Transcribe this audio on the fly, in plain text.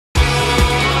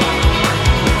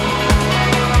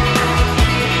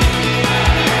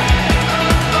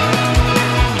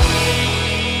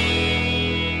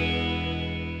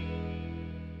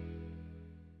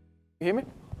You hear me?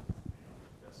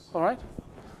 Yes. All right.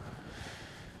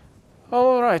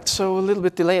 All right, so a little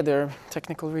bit delayed there,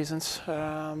 technical reasons.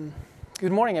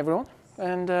 Good morning, everyone.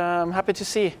 And I'm happy to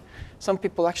see some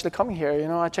people actually coming here. You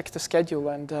know, I checked the schedule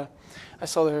and I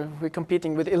saw that we're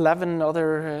competing with 11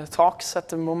 other talks at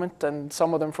the moment, and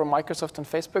some of them from Microsoft and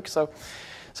Facebook.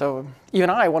 So even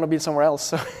I want to be somewhere else.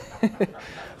 So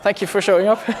thank you for showing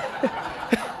up.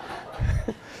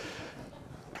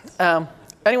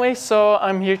 Anyway, so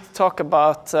I'm here to talk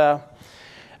about,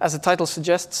 as the title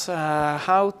suggests,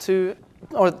 our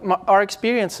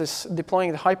experiences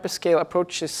deploying the hyperscale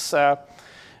approaches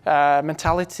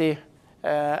mentality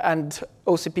and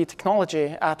OCP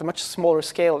technology at a much smaller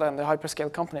scale than the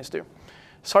hyperscale companies do.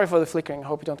 Sorry for the flickering. I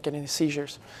hope you don't get any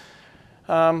seizures.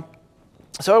 So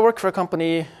I work for a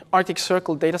company, Arctic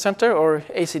Circle Data Center, or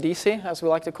ACDC, as we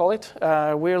like to call it.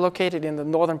 We're located in the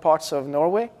northern parts of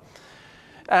Norway.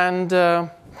 And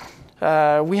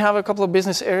we have a couple of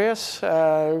business areas.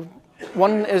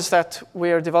 One is that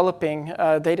we are developing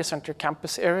a data center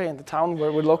campus area in the town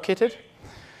where we're located.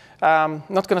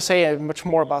 Not going to say much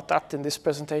more about that in this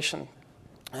presentation.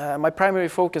 My primary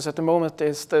focus at the moment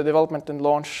is the development and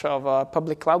launch of a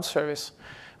public cloud service,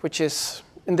 which is,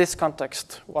 in this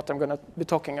context, what I'm going to be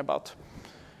talking about.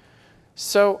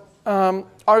 So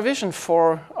our vision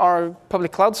for our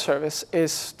public cloud service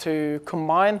is to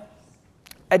combine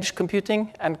edge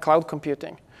computing and cloud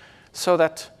computing so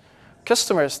that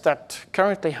customers that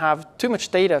currently have too much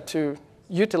data to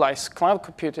utilize cloud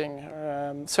computing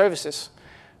services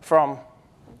from,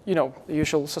 you know, the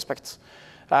usual suspects.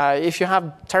 If you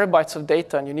have terabytes of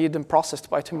data and you need them processed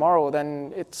by tomorrow,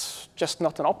 then it's just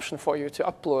not an option for you to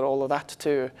upload all of that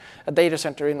to a data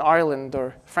center in Ireland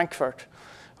or Frankfurt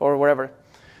or wherever.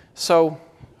 So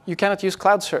you cannot use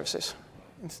cloud services.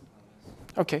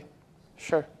 Okay,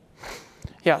 sure.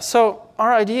 Yeah, so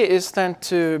our idea is then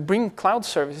to bring cloud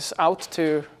services out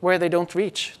to where they don't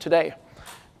reach today.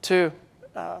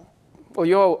 Well,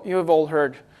 you have all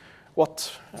heard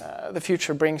what the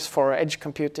future brings for edge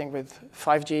computing with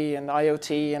 5G and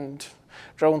IoT and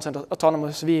drones and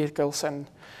autonomous vehicles and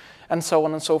so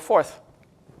on and so forth.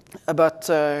 But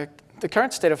the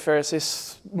current state of affairs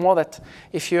is more that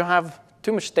if you have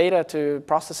too much data to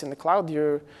process in the cloud,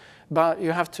 you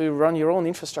have to run your own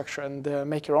infrastructure and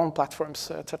make your own platforms,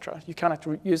 etc. You cannot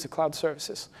use the cloud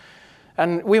services.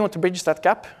 And we want to bridge that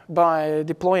gap by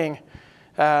deploying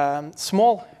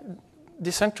small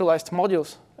decentralized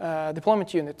modules,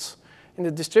 deployment units in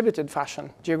a distributed fashion,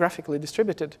 geographically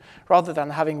distributed, rather than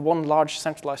having one large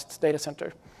centralized data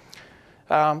center.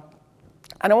 And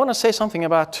I want to say something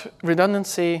about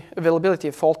redundancy,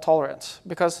 availability, fault tolerance,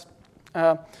 because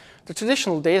the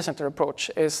traditional data center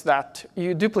approach is that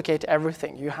you duplicate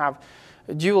everything. You have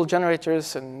dual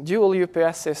generators and dual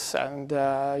UPSs, and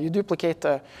you duplicate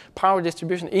the power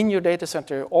distribution in your data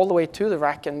center all the way to the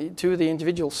rack and to the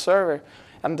individual server,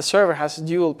 and the server has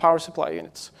dual power supply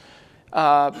units.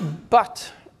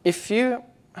 But if you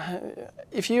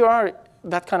are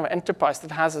that kind of enterprise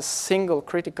that has a single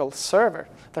critical server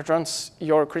that runs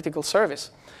your critical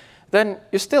service, then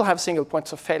you still have single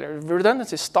points of failure.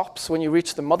 Redundancy stops when you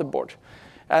reach the motherboard.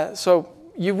 So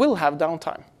you will have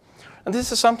downtime. And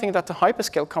this is something that the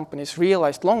hyperscale companies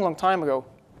realized long time ago.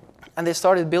 And they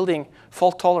started building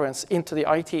fault tolerance into the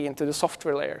IT, into the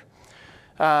software layer.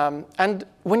 And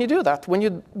when you do that, when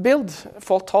you build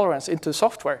fault tolerance into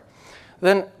software,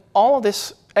 then all of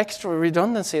this extra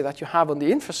redundancy that you have on the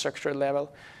infrastructure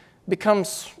level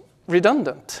becomes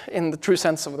redundant in the true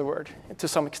sense of the word, to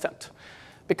some extent.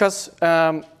 Because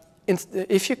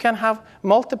if you can have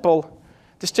multiple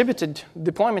distributed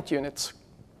deployment units,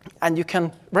 and you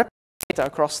can replicate data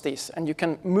across these, and you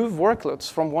can move workloads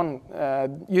from one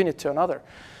unit to another,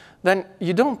 then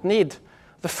you don't need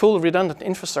the full redundant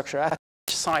infrastructure at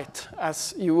each site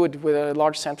as you would with a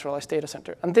large centralized data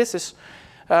center. And this is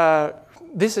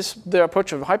the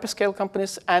approach of hyperscale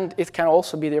companies, and it can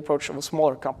also be the approach of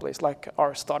smaller companies like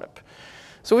our startup.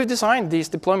 So we've designed these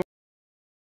deployment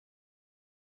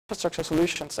infrastructure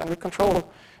solutions, and we control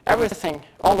everything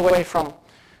all the way from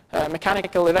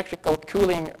mechanical, electrical,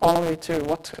 cooling, all the way to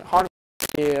what hardware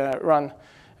we run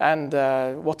and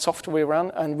what software we run,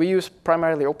 and we use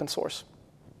primarily open source.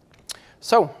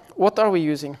 So what are we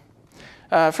using?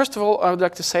 First of all, I would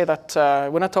like to say that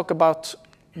when I talk about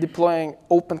deploying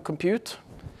open compute,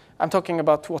 I'm talking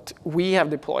about what we have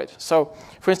deployed. So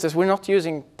for instance, we're not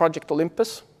using Project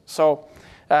Olympus, so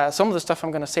some of the stuff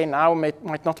I'm going to say now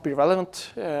might not be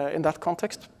relevant in that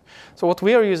context. So what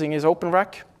we are using is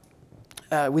OpenRack.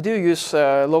 We do use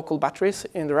local batteries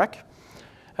in the rack.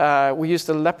 We use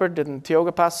the Leopard and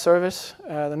Tioga Pass service,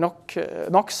 the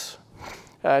Nox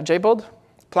JBOD,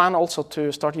 plan also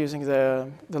to start using the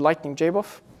Lightning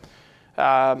JBoF.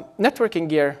 Networking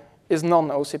gear is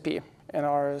non-OCP in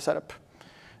our setup.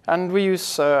 And we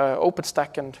use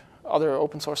OpenStack and other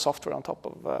open source software on top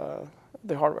of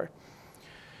the hardware.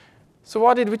 So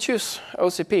why did we choose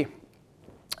OCP?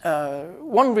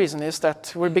 One reason is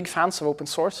that we're big fans of open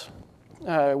source.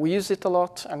 We use it a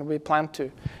lot, and we plan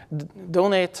to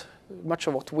donate much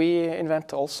of what we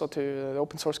invent also to the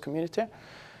open source community.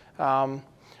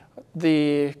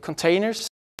 The containers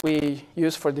we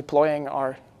use for deploying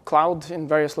our cloud in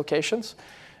various locations,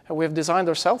 we've designed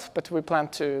ourselves, but we plan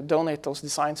to donate those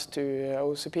designs to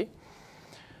OCP.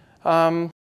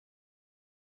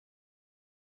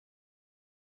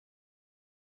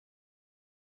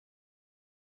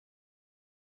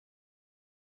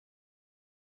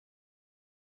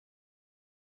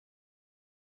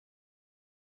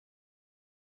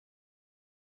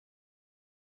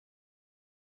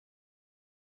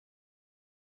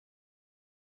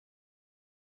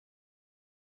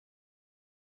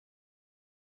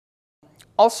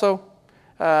 Also,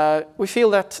 we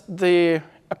feel that the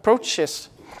approaches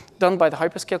done by the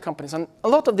hyperscale companies, and a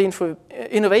lot of the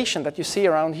innovation that you see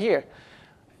around here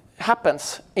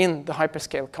happens in the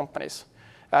hyperscale companies.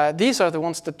 These are the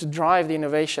ones that drive the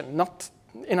innovation, not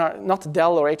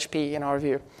Dell or HP in our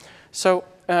view. So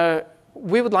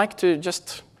we would like to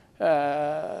just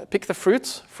pick the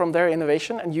fruits from their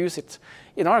innovation and use it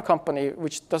in our company,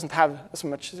 which doesn't have as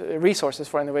much resources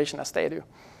for innovation as they do.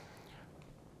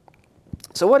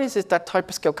 So what is it that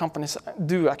hyperscale companies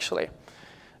do, actually?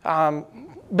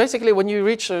 Basically, when you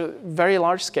reach a very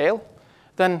large scale,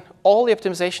 then all the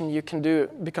optimization you can do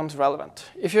becomes relevant.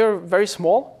 If you're very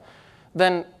small,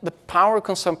 then the power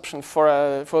consumption for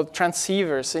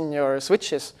transceivers in your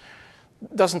switches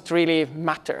doesn't really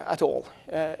matter at all.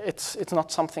 It's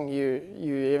not something you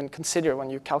even consider when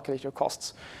you calculate your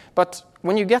costs. But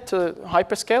when you get to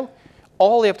hyperscale,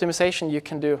 all the optimization you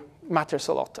can do matters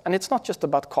a lot. And it's not just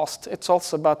about cost. It's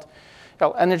also about,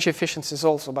 well, energy efficiency is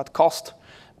also about cost,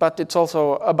 but it's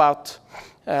also about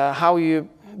how you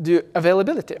do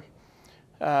availability.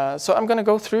 So I'm going to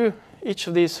go through each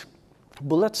of these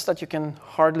bullets that you can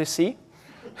hardly see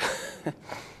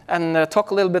and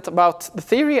talk a little bit about the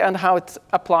theory and how it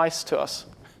applies to us.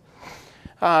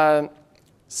 One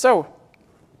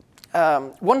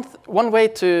way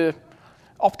to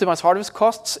optimize hardware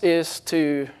costs is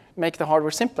to make the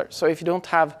hardware simpler. So if you don't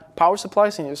have power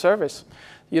supplies in your service,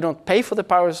 you don't pay for the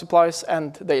power supplies,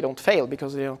 and they don't fail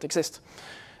because they don't exist.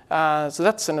 So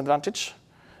that's an advantage.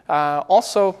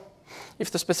 Also,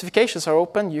 if the specifications are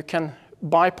open, you can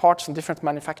buy parts from different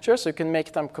manufacturers. So you can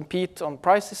make them compete on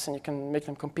prices, and you can make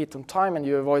them compete on time, and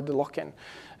you avoid the lock-in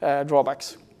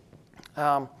drawbacks.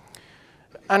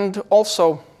 And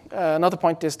also, another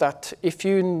point is that if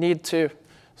you need to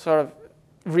sort of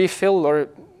refill or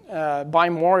buy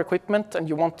more equipment and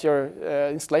you want your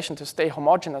installation to stay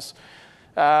homogeneous,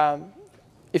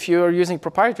 if you are using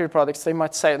proprietary products, they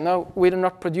might say, no, we're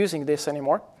not producing this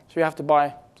anymore, so you have to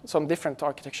buy some different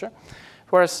architecture.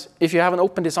 Whereas if you have an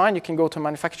open design, you can go to a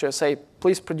manufacturer and say,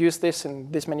 please produce this in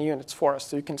this many units for us,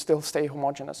 so you can still stay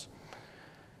homogeneous.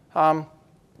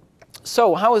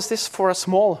 So how is this for a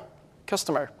small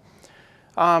customer?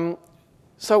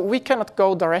 So we cannot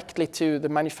go directly to the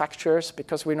manufacturers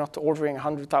because we're not ordering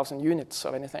 100,000 units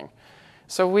of anything.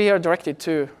 So we are directed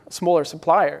to a smaller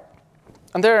supplier.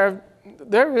 And they're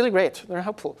really great, they're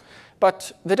helpful.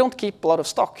 But they don't keep a lot of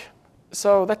stock.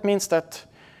 So that means that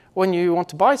when you want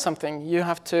to buy something, you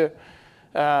have to,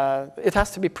 it has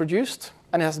to be produced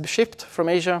and it has to be shipped from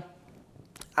Asia.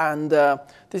 And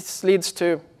this leads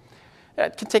to,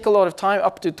 it can take a lot of time,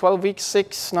 up to 12 weeks,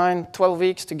 6, 9, 12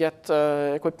 weeks to get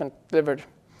equipment delivered.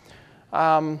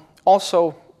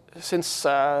 Also, since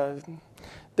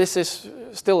this is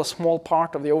still a small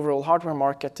part of the overall hardware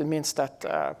market, it means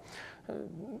that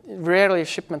rarely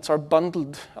shipments are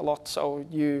bundled a lot, so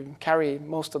you carry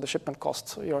most of the shipment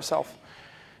costs yourself.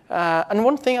 And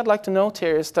one thing I'd like to note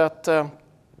here is that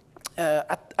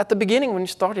at the beginning, when you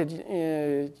started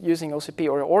using OCP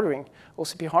or ordering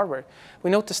OCP hardware,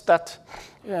 we noticed that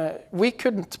we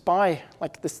couldn't buy,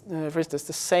 like this, for instance,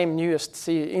 the same newest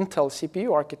Intel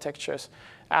CPU architectures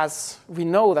as we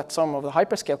know that some of the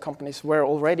hyperscale companies were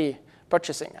already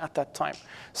purchasing at that time.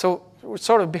 So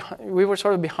we were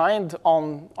sort of behind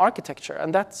on architecture,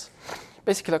 and that's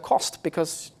basically a cost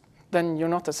because then you're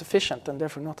not as efficient and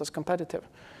therefore not as competitive.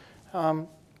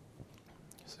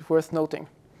 It's worth noting.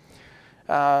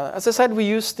 As I said, we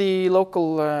use the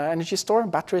local energy store,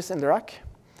 batteries in the rack.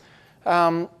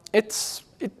 It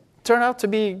turned out to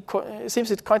be, it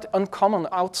seems it's quite uncommon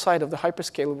outside of the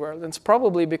hyperscale world. And it's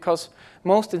probably because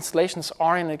most installations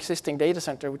are in an existing data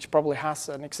center, which probably has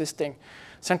an existing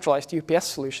centralized UPS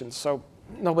solution. So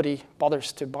nobody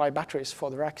bothers to buy batteries for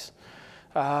the racks.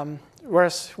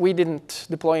 Whereas we didn't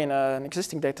deploy in an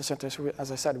existing data center. So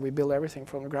as I said, we build everything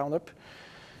from the ground up.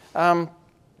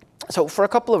 So for a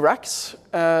couple of racks,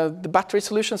 the battery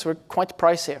solutions were quite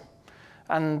pricey.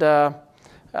 And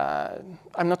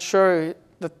I'm not sure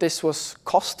that this was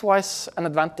cost-wise an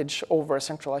advantage over a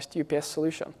centralized UPS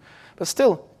solution. But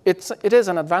still, it is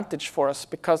an advantage for us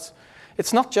because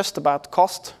it's not just about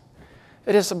cost.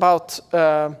 It is about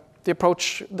the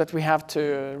approach that we have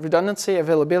to redundancy,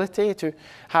 availability, to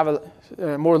have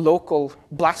a more local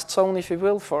blast zone, if you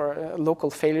will, for a local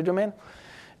failure domain.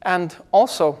 And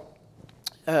also,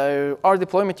 our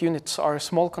deployment units are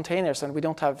small containers, and we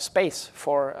don't have space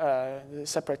for a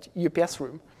separate UPS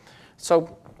room.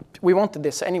 So we wanted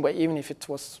this anyway, even if it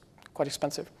was quite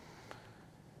expensive.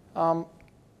 I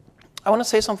want to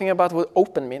say something about what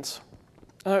open means.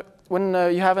 When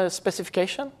you have a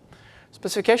specification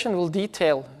will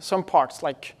detail some parts,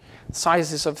 like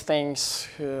sizes of things,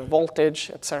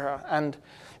 voltage, etc. And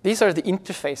these are the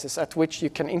interfaces at which you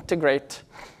can integrate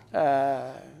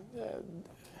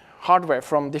hardware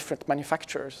from different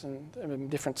manufacturers and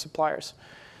different suppliers.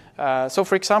 So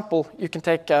for example, you can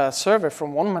take a server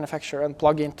from one manufacturer and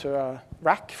plug into a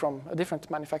rack from a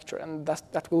different manufacturer, and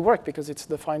that will work because it's a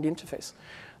defined interface.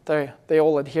 They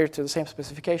all adhere to the same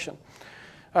specification.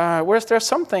 Whereas there are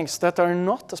some things that are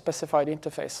not a specified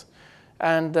interface.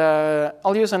 And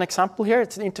I'll use an example here.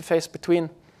 It's the interface between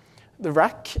the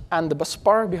rack and the bus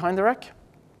bar behind the rack,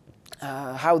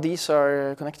 how these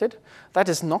are connected. That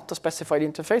is not a specified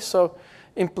interface, so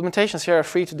implementations here are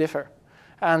free to differ.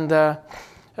 And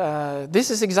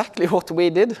this is exactly what we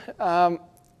did.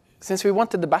 Since we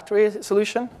wanted the battery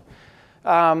solution,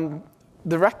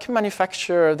 the rack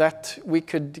manufacturer that we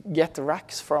could get the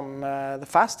racks from the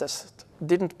fastest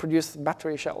didn't produce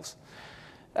battery shelves.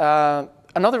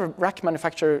 Another rack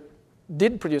manufacturer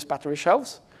did produce battery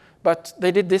shelves, but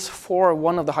they did this for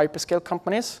one of the hyperscale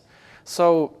companies.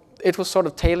 So it was sort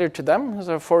of tailored to them.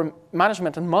 So for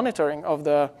management and monitoring of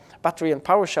the battery and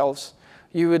power shelves,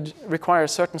 you would require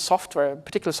certain software,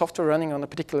 particular software running on a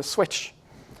particular switch.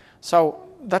 So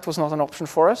that was not an option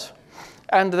for us.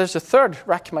 And there's a third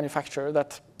rack manufacturer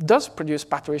that does produce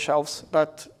battery shelves,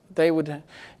 but they would,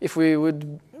 if we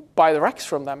would buy the racks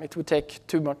from them, it would take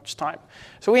too much time.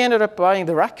 So we ended up buying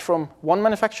the rack from one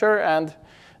manufacturer and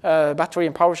battery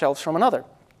and power shelves from another.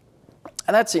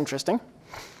 And that's interesting.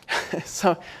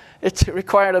 So it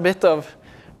required a bit of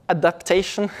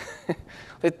adaptation,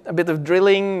 a bit of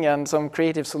drilling and some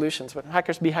creative solutions, but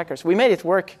hackers be hackers. We made it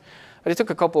work, but it took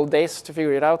a couple of days to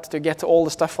figure it out, to get all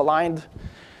the stuff aligned.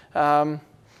 I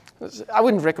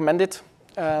wouldn't recommend it.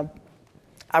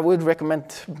 I would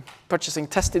recommend purchasing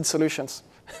tested solutions.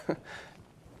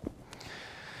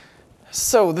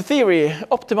 So the theory,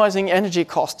 optimizing energy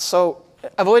costs. So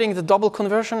avoiding the double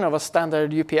conversion of a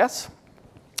standard UPS.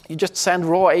 You just send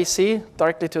raw AC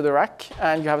directly to the rack,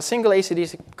 and you have a single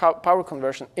AC-DC power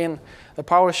conversion in the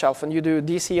power shelf, and you do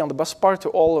DC on the bus bar to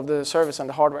all of the service and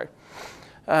the hardware.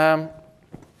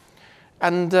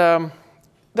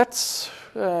 That's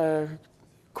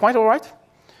quite all right.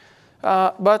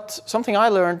 But something I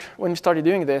learned when we started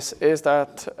doing this is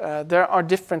that there are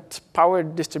different power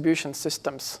distribution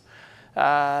systems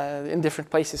in different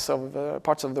places of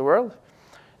parts of the world.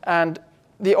 And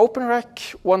the open rack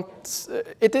wants,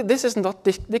 this is not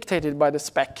dictated by the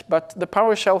spec, but the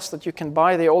power shelves that you can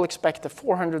buy, they all expect a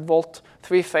 400 volt,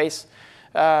 3-phase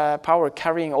power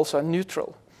carrying also a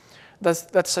neutral.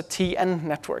 That's a TN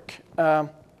network.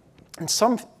 In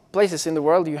some places in the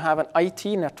world, you have an IT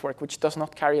network which does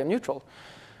not carry a neutral.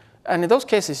 And in those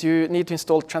cases, you need to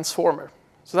install a transformer.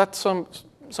 So that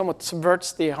somewhat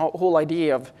subverts the whole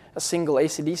idea of a single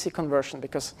AC-DC conversion,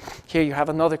 because here you have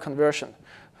another conversion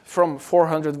from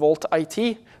 400 volt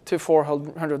IT to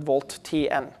 400 volt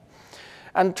TN.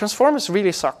 And transformers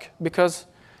really suck because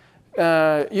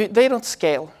they don't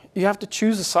scale. You have to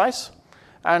choose a size,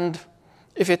 and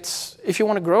if you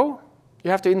want to grow,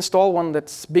 you have to install one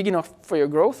that's big enough for your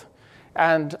growth.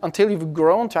 And until you've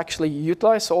grown to actually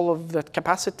utilize all of that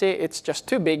capacity, it's just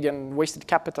too big and wasted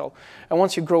capital. And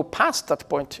once you grow past that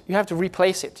point, you have to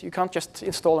replace it. You can't just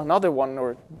install another one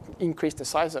or increase the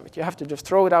size of it. You have to just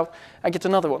throw it out and get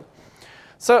another one.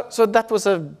 So that was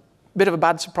a bit of a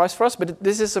bad surprise for us, but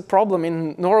this is a problem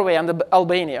in Norway and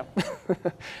Albania,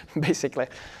 basically.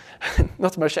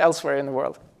 Not much elsewhere in the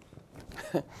world.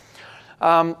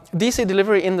 DC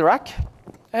delivery in the rack,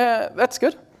 that's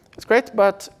good. It's great,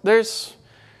 but there's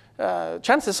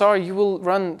chances are you will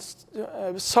run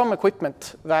some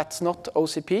equipment that's not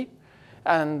OCP.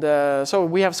 And so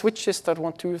we have switches that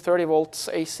want 230 volts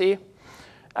AC.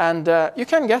 And you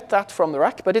can get that from the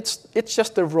rack, but it's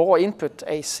just the raw input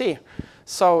AC.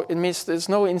 So it means there's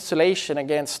no insulation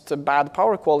against bad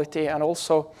power quality. And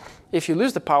also, if you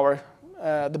lose the power,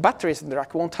 the batteries in the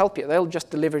rack won't help you. They'll just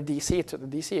deliver DC to the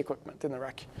DC equipment in the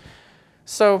rack.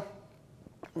 So,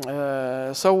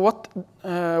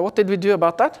 what did we do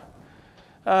about that?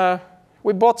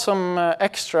 We bought some one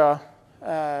extra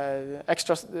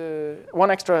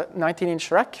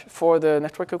 19-inch rack for the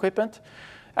network equipment,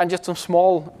 and just some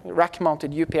small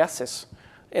rack-mounted UPSs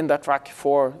in that rack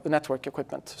for the network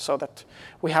equipment, so that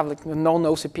we have like the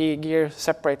non-OCP gear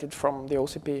separated from the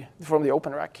OCP, from the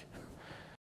open rack.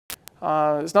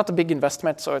 It's not a big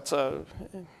investment, so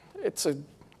it's a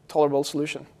tolerable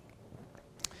solution.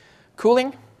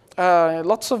 Cooling.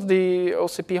 Lots of the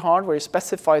OCP hardware is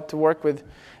specified to work with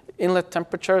inlet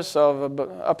temperatures of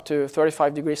up to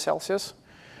 35 degrees Celsius.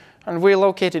 And we're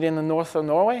located in the north of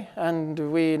Norway, and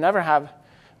we never have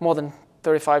more than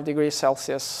 35 degrees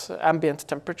Celsius ambient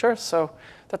temperature. So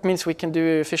that means we can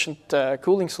do efficient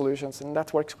cooling solutions, and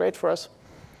that works great for us.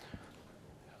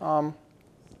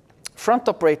 Front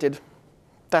operated,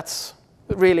 that's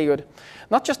really good.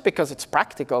 Not just because it's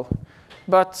practical,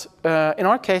 but in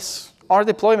our case, our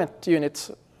deployment unit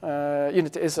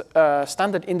is a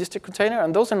standard industry container,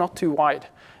 and those are not too wide.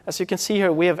 As you can see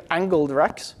here, we have angled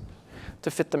racks to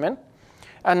fit them in.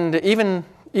 And even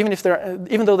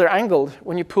though they're angled,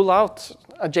 when you pull out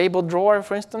a JBOD drawer,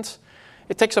 for instance,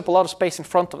 it takes up a lot of space in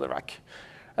front of the rack.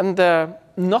 And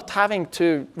not having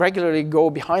to regularly go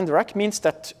behind the rack means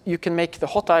that you can make the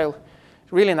hot aisle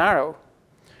really narrow.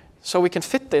 So we can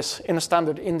fit this in a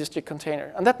standard industry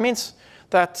container. And that means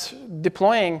that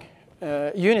deploying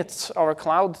units of our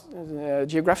cloud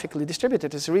geographically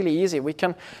distributed is really easy. We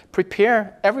can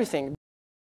prepare everything,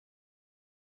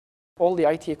 all the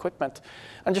IT equipment,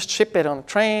 and just ship it on a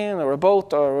train or a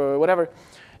boat or whatever,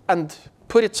 and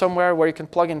put it somewhere where you can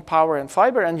plug in power and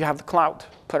fiber, and you have the cloud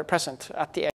present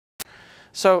at the edge.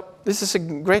 So this is a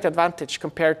great advantage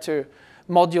compared to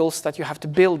modules that you have to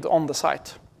build on the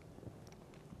site.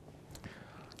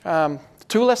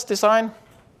 Toolless design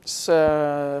is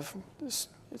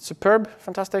superb,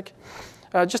 fantastic.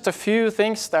 Just a few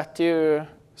things that you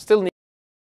still need.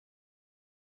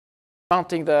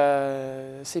 Mounting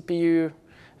the CPU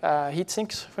heat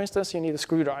sinks, for instance, you need a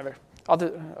screwdriver.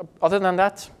 Other than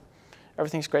that,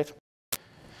 everything's great.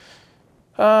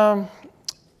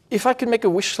 If I could make a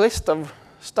wish list of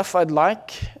stuff I'd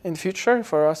like in the future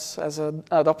for us as an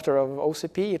adopter of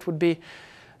OCP, it would be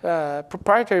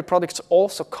proprietary products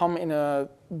also come in a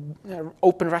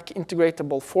open rack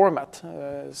integratable format.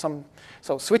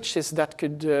 So switches that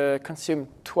could consume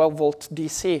 12 volt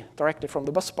DC directly from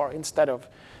the bus bar instead of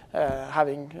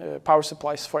having power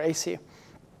supplies for AC.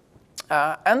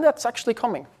 And that's actually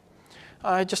coming.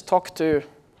 I just talked to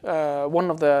one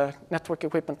of the network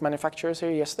equipment manufacturers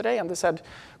here yesterday, and they said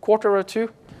quarter or two,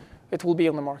 it will be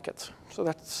on the market.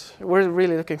 So we're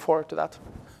really looking forward to that.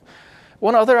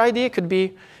 One other idea could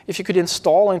be if you could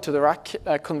install into the rack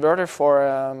a converter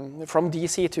from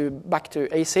DC back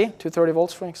to AC, 230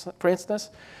 volts, for instance,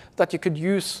 that you could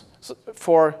use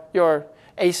for your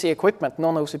AC equipment,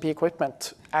 non-OCP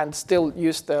equipment, and still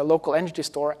use the local energy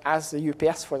store as the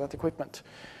UPS for that equipment.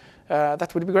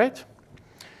 That would be great.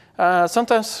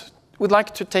 Sometimes we'd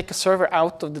like to take a server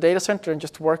out of the data center and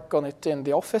just work on it in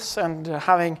the office, and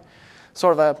having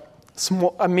sort of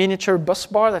a miniature bus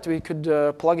bar that we could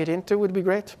plug it into would be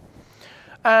great.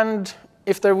 And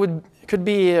if there could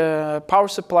be power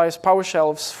supplies, power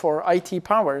shelves for IT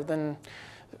power, then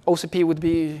OCP would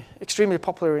be extremely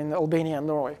popular in Albania and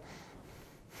Norway.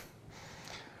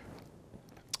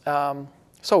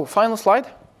 So final slide,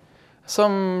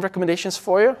 some recommendations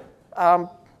for you.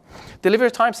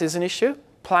 Delivery times is an issue.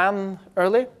 Plan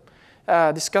early.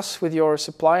 Discuss with your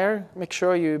supplier. Make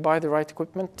sure you buy the right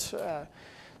equipment.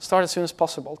 Start as soon as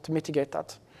possible to mitigate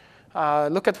that.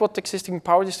 Look at what existing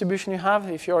power distribution you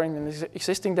have. If you're in an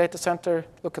existing data center,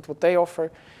 look at what they offer.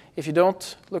 If you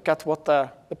don't, look at what the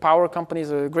power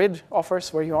companies or the grid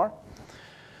offers where you are.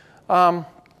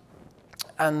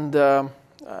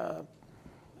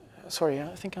 Sorry,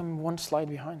 I think I'm one slide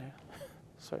behind here.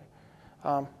 Sorry.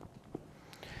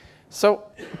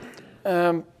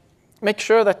 Make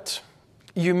sure that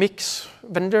you mix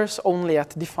vendors only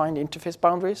at defined interface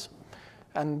boundaries,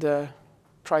 and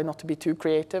try not to be too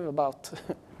creative about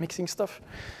mixing stuff.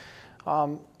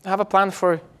 Have a plan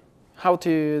for how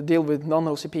to deal with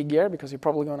non-OCP gear, because you're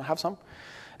probably going to have some.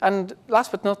 And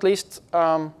last but not least,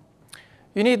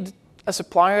 you need a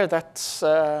supplier that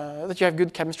you have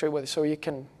good chemistry with, so you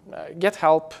can get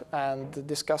help and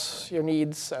discuss your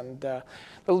needs, and there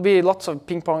will be lots of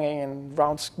ping-ponging and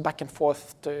rounds back and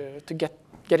forth to get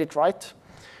it right.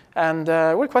 And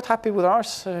we're quite happy with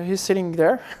ours. He's sitting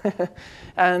there.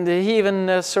 And he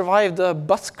even survived a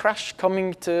bus crash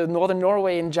coming to northern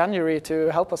Norway in January to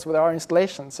help us with our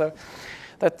installation. So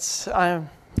I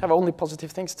have only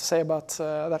positive things to say about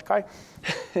that guy.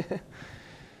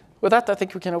 With that, I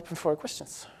think we can open for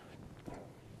questions.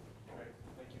 Great,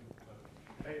 thank you.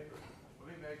 Hey, let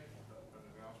me make an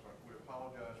announcement. We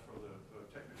apologize for the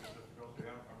technical difficulty.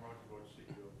 I'm Roger Lloyd,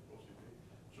 CEO of OCP.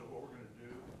 So what we're going to do,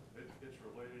 it's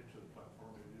related to the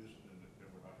platform we're using, and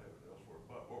we're not having it elsewhere.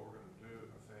 But what we're going to do,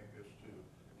 I think, is to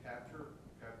capture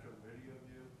the video of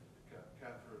you,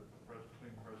 capture a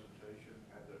clean presentation,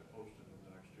 have that posted in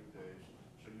the next 2 days,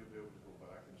 so you'll be able to go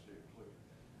back and see it clear.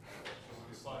 So we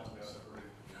can find out for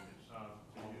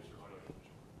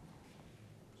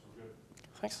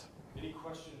Thanks. Any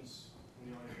questions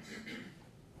from the audience?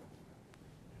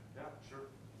 Yeah, sure.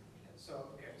 So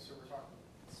we're talking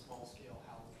small scale.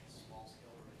 How small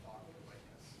scale are we talking? Like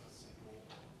a single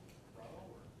row?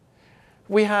 Or?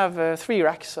 We have 3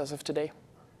 racks as of today.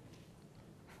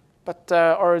 But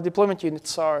our deployment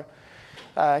units are,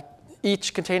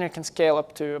 each container can scale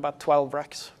up to about 12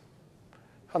 racks,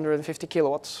 150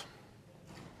 kilowatts.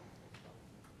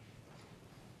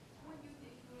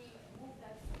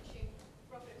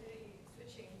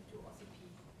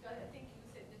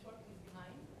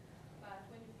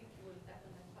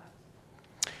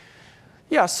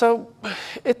 Yeah, so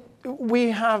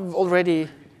we have already,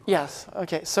 yes,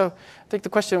 okay. So I think the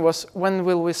question was, when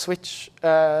will we switch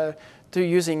to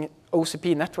using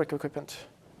OCP network equipment?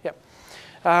 Yeah,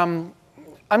 I'm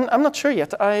not sure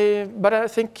yet, but I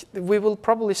think we will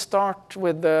probably start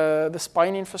with the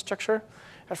spine infrastructure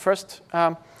at first.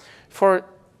 For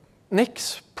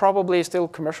NICs, probably still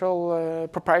commercial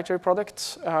proprietary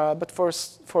products, but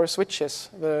for switches,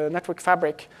 the network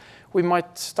fabric, we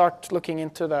might start looking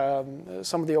into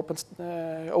some of the open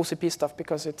OCP stuff,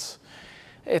 because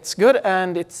it's good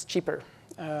and it's cheaper.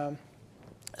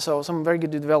 So some very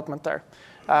good development there.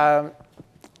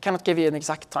 Cannot give you an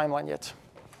exact timeline yet.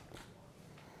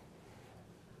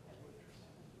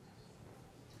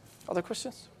 Other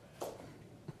questions?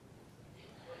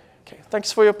 Okay,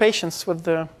 thanks for your patience with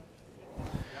the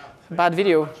bad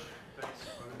video.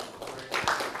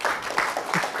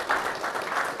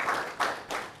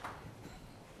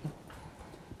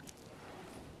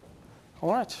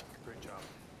 All right. Great job.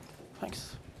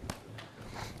 Thanks.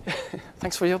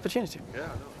 Thanks for the opportunity. Yeah,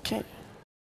 no.